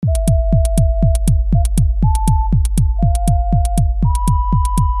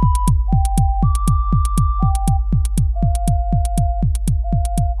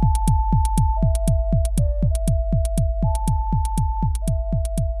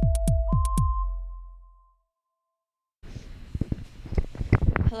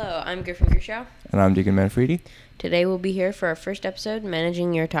Hello, I'm Griffin Grishow. And I'm Deacon Manfredi. Today we'll be here for our first episode,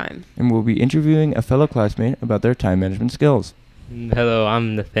 Managing Your Time. And we'll be interviewing a fellow classmate about their time management skills. Hello,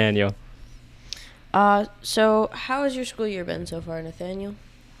 I'm Nathaniel. So how has your school year been so far, Nathaniel?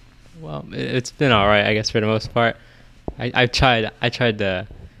 Well, it's been all right, I guess, for the most part. I tried to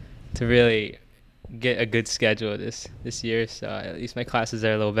really get a good schedule this year, so at least my classes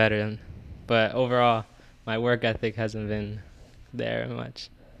are a little better. But overall, my work ethic hasn't been there much.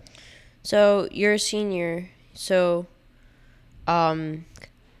 So you're a senior, so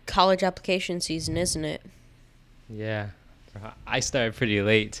college application season, isn't it? Yeah, I started pretty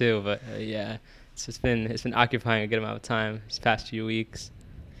late too, but yeah, it's been occupying a good amount of time these past few weeks.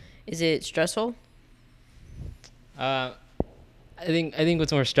 Is it stressful? I think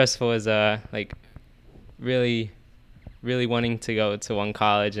what's more stressful is like really wanting to go to one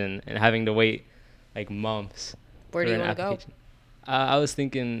college and having to wait like months. Where do you want to go? I was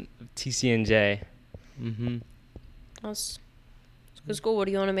thinking TCNJ. That's good school. What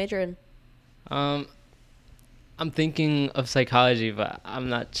do you want to major in? I'm thinking of psychology, but I'm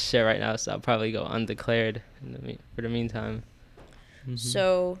not sure right now, so I'll probably go undeclared for the meantime.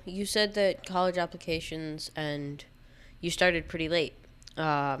 So you said that college applications and you started pretty late.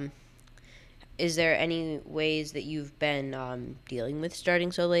 Is there any ways that you've been dealing with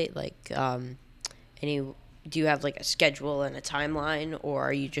starting so late? Like, do you have like a schedule and a timeline, or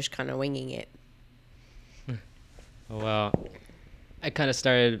are you just kind of winging it? Well, I kind of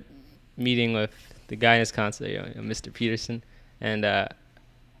started meeting with the guidance counselor, Mr. Peterson, and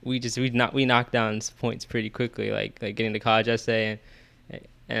we knocked down points pretty quickly, like getting the college essay,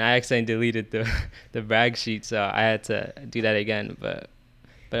 and I accidentally deleted the brag sheet, so I had to do that again. But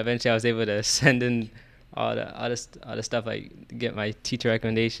eventually I was able to send in all the stuff, like get my teacher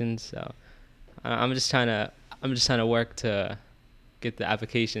recommendations. So I'm just trying to work to get the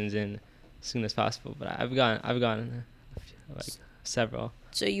applications in as soon as possible. But I've gone like several.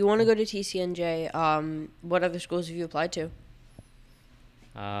 So you want to go to TCNJ. What other schools have you applied to?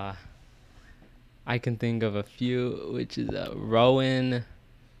 I can think of a few, which is Rowan,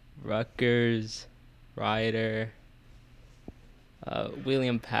 Rutgers, Rider,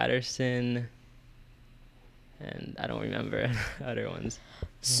 William Patterson, and I don't remember other ones.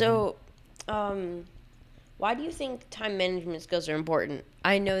 So, why do you think time management skills are important?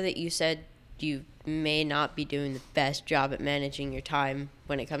 I know that you said you may not be doing the best job at managing your time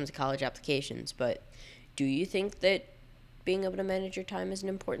when it comes to college applications, but do you think that being able to manage your time is an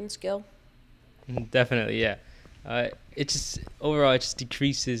important skill? Definitely, yeah. It just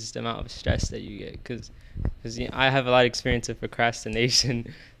decreases the amount of stress that you get, because I have a lot of experience of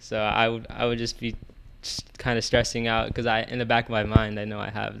procrastination, so I would just be kind of stressing out because in the back of my mind I know I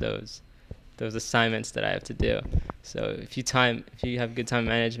have those assignments that I have to do. So if you have good time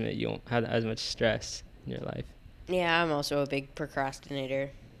management, you won't have as much stress in your life. Yeah, I'm also a big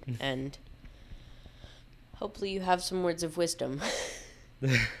procrastinator, and hopefully you have some words of wisdom.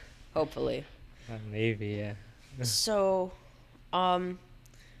 Hopefully. Maybe, yeah. So,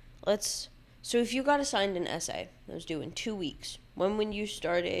 so if you got assigned an essay that was due in 2 weeks, when you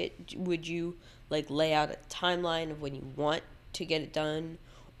start it, would you like lay out a timeline of when you want to get it done,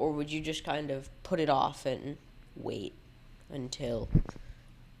 or would you just kind of put it off and wait until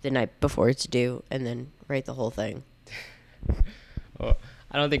the night before it's due and then write the whole thing? Well,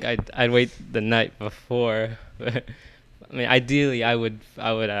 I don't think I'd wait the night before. I mean, ideally, I would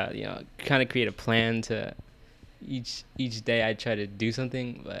kind of create a plan to each day. I'd try to do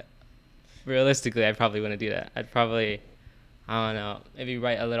something, but realistically, I probably wouldn't do that. I'd probably, I don't know, maybe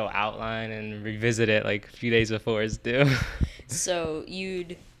write a little outline and revisit it like a few days before it's due.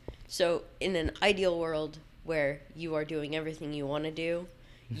 So in an ideal world where you are doing everything you want to do,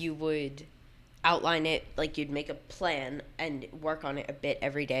 you would outline it, like you'd make a plan and work on it a bit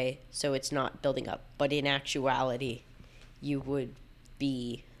every day so it's not building up. But in actuality, you would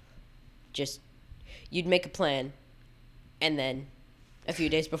be you'd make a plan and then a few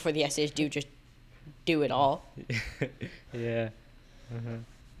days before the essay is due, just do it all. Yeah.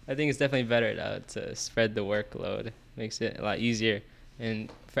 I think it's definitely better to spread the workload. Makes it a lot easier.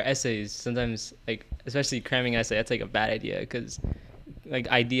 And for essays, sometimes, like, especially cramming essay, that's like a bad idea, because like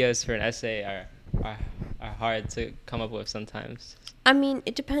ideas for an essay are hard to come up with sometimes. I mean,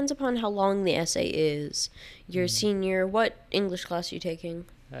 it depends upon how long the essay is. You're a senior. What English class are you taking?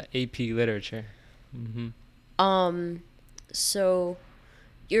 AP Literature. So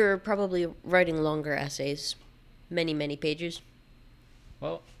you're probably writing longer essays, many, many pages.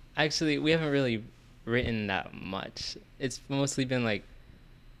 Well, actually, we haven't really written that much. It's mostly been like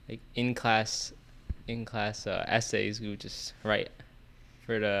in class essays. We would just write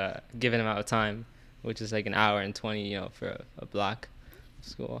for the given amount of time, which is like an hour and 20, for a block of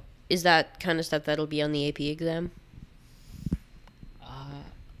school. Is that kind of stuff that'll be on the AP exam?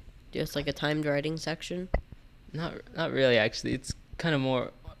 Just like a timed writing section? Not really, actually. It's kind of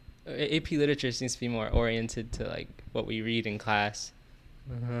more AP literature seems to be more oriented to like what we read in class.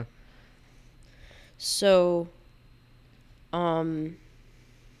 Uh-huh. So, Deegan,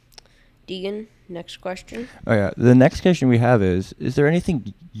 next question. Oh yeah. The next question we have is there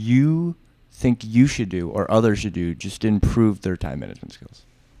anything you think you should do or others should do just to improve their time management skills?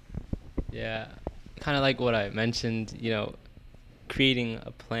 Yeah, kind of like what I mentioned, creating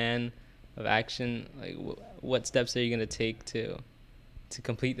a plan of action, like what steps are you going to take to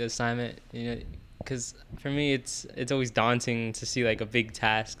complete the assignment, because for me it's always daunting to see like a big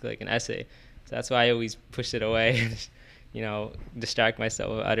task like an essay, so that's why I always push it away and distract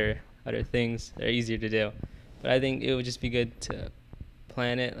myself with other things that are easier to do. But I think it would just be good to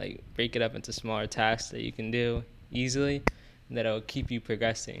plan it, like break it up into smaller tasks that you can do easily, and that'll keep you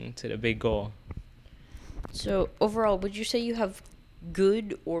progressing to the big goal. So, overall, would you say you have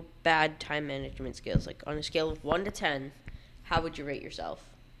good or bad time management skills? Like, on a scale of 1 to 10, how would you rate yourself?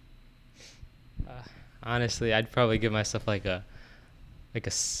 Honestly, I'd probably give myself probably like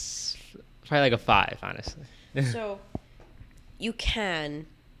a 5, honestly. So, you can,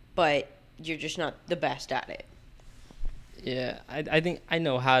 but you're just not the best at it. Yeah, I think I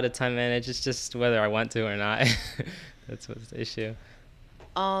know how to time manage. It's just whether I want to or not. That's what's the issue.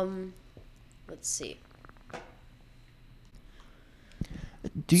 Let's see.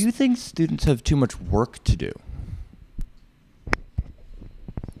 Do you think students have too much work to do?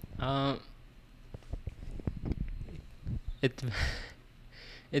 It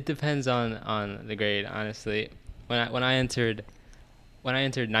it depends on the grade, honestly. When I entered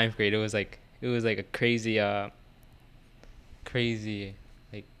ninth grade, it was like a crazy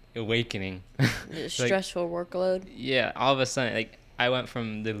like awakening. Stressful workload. Yeah, all of a sudden, like I went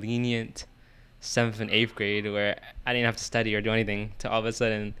from the lenient 7th and 8th grade where I didn't have to study or do anything to all of a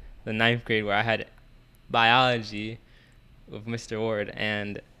sudden the ninth grade where I had biology with Mr. Ward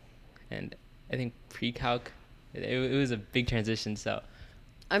and I think pre-calc. It was a big transition. So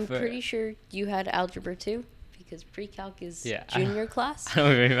I'm pretty sure you had algebra too, because pre-calc is junior class. I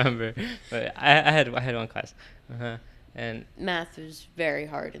don't remember, but I had one class. And math was very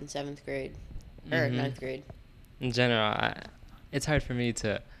hard in 7th grade or ninth grade. In general, it's hard for me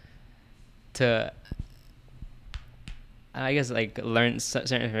to I guess like learn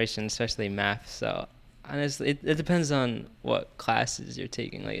certain information, especially math. So honestly, it depends on what classes you're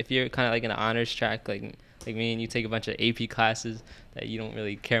taking. Like if you're kind of like in an honors track, like me, and you take a bunch of AP classes that you don't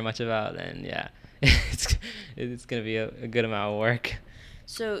really care much about, then yeah, it's gonna be a good amount of work.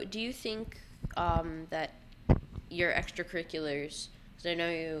 So do you think that your extracurriculars, because I know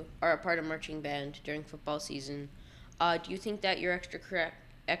you are a part of marching band during football season, do you think that your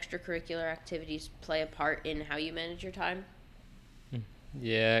extracurricular activities play a part in how you manage your time?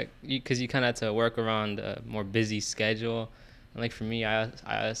 Yeah, because you kind of have to work around a more busy schedule. And like for me, I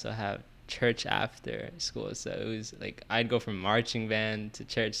also have church after school, so it was like I'd go from marching band to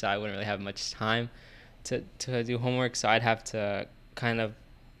church, so I wouldn't really have much time to do homework. So I'd have to kind of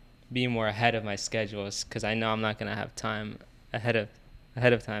be more ahead of my schedules because I know I'm not gonna have time ahead of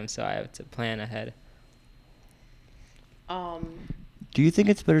time, so I have to plan ahead. Do you think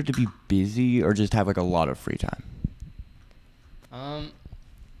it's better to be busy or just have like a lot of free time?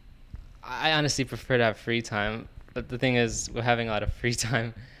 I honestly prefer to have free time, but the thing is, with having a lot of free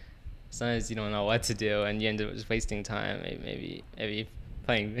time, sometimes you don't know what to do, and you end up just wasting time. Maybe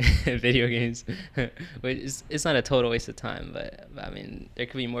playing video games, which it's not a total waste of time, but I mean there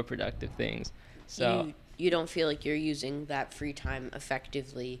could be more productive things. So you don't feel like you're using that free time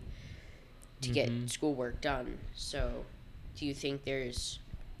effectively to get schoolwork done. So do you think there's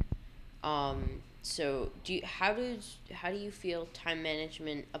how do you feel time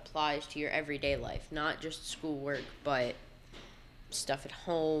management applies to your everyday life, not just schoolwork, but stuff at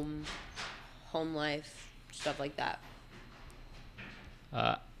home life, stuff like that?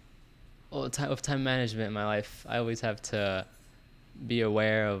 With time management in my life, I always have to be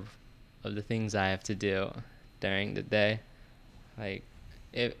aware of the things I have to do during the day. Like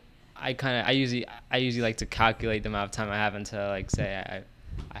I usually like to calculate the amount of time I have until like say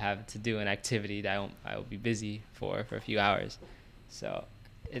I have to do an activity that I will be busy for a few hours. So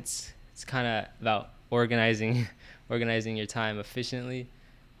it's kind of about organizing your time efficiently,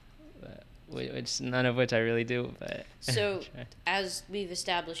 which none of which I really do. But so as we've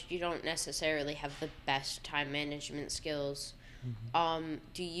established, you don't necessarily have the best time management skills.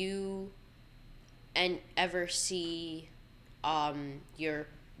 Do you ever see your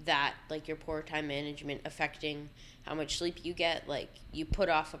your poor time management affecting how much sleep you get. Like, you put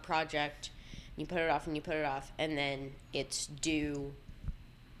off a project, you put it off and you put it off, and then it's due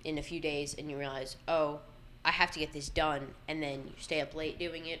in a few days, and you realize, oh, I have to get this done, and then you stay up late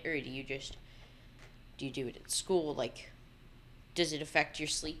doing it, or do you do it at school? Like, does it affect your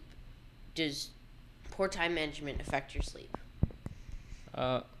sleep? Does poor time management affect your sleep?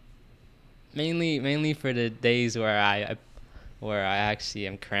 Mainly for the days where I actually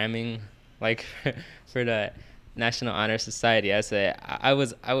am cramming, like for the National Honor Society essay. I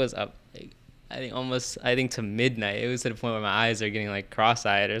was up, like, I think to midnight. It was to the point where my eyes are getting like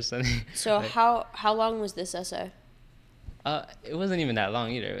cross-eyed or something. So Like, how long was this essay? it wasn't even that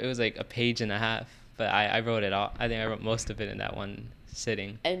long either. It was like a page and a half, but I wrote it all. I think I wrote most of it in that one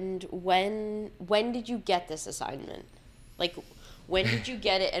sitting. And when did you get this assignment? Like, when did you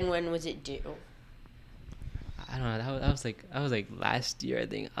get it, and when was it due? I don't know. That was like last year. I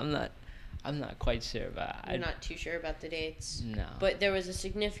think I'm not quite sure, but I'm not too sure about the dates. No. But there was a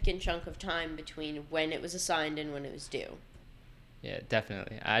significant chunk of time between when it was assigned and when it was due. Yeah,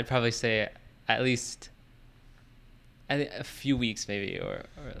 definitely. I'd probably say at least I think a few weeks maybe or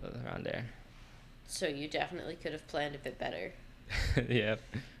around there. So you definitely could have planned a bit better. Yeah.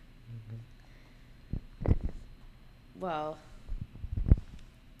 Well,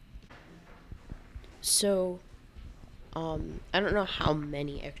 so I don't know how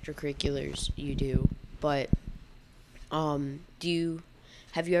many extracurriculars you do, but have you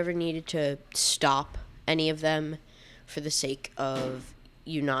ever needed to stop any of them for the sake of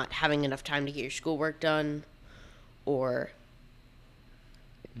you not having enough time to get your schoolwork done, or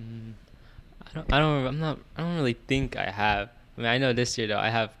I don't really think I have. I mean, I know this year though I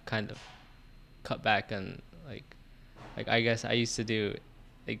have kind of cut back on like I guess I used to do,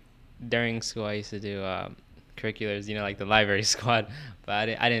 like, during school I used to do curriculars, like the library squad, but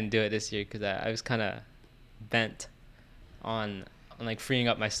I didn't do it this year because I was kind of bent on like freeing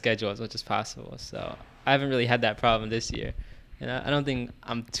up my schedule as much as possible. So I haven't really had that problem this year, and I don't think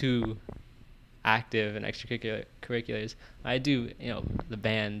I'm too active in extracurriculars. I do, the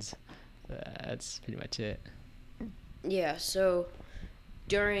bands. That's pretty much it. yeah. So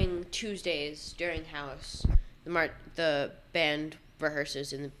during Tuesdays during house, the band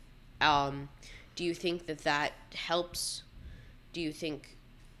rehearses in the do you think that helps? Do you think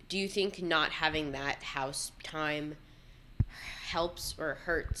not having that house time helps or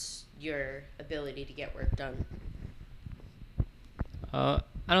hurts your ability to get work done? I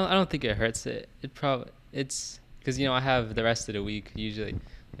don't think it hurts it. It's because I have the rest of the week usually,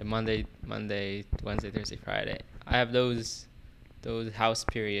 like Monday, Wednesday, Thursday, Friday. I have those house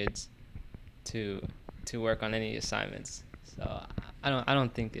periods to work on any assignments. So I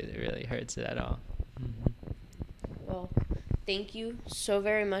don't think it really hurts it at all. Well, thank you so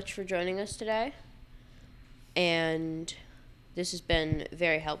very much for joining us today, and this has been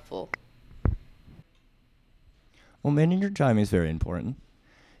very helpful. Well, managing your time is very important.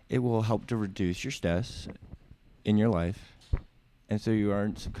 It will help to reduce your stress in your life, and so you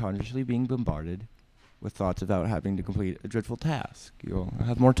aren't subconsciously being bombarded with thoughts about having to complete a dreadful task. You'll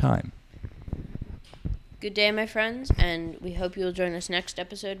have more time. Good day, my friends, and we hope you'll join us next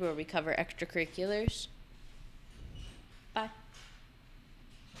episode where we cover extracurriculars.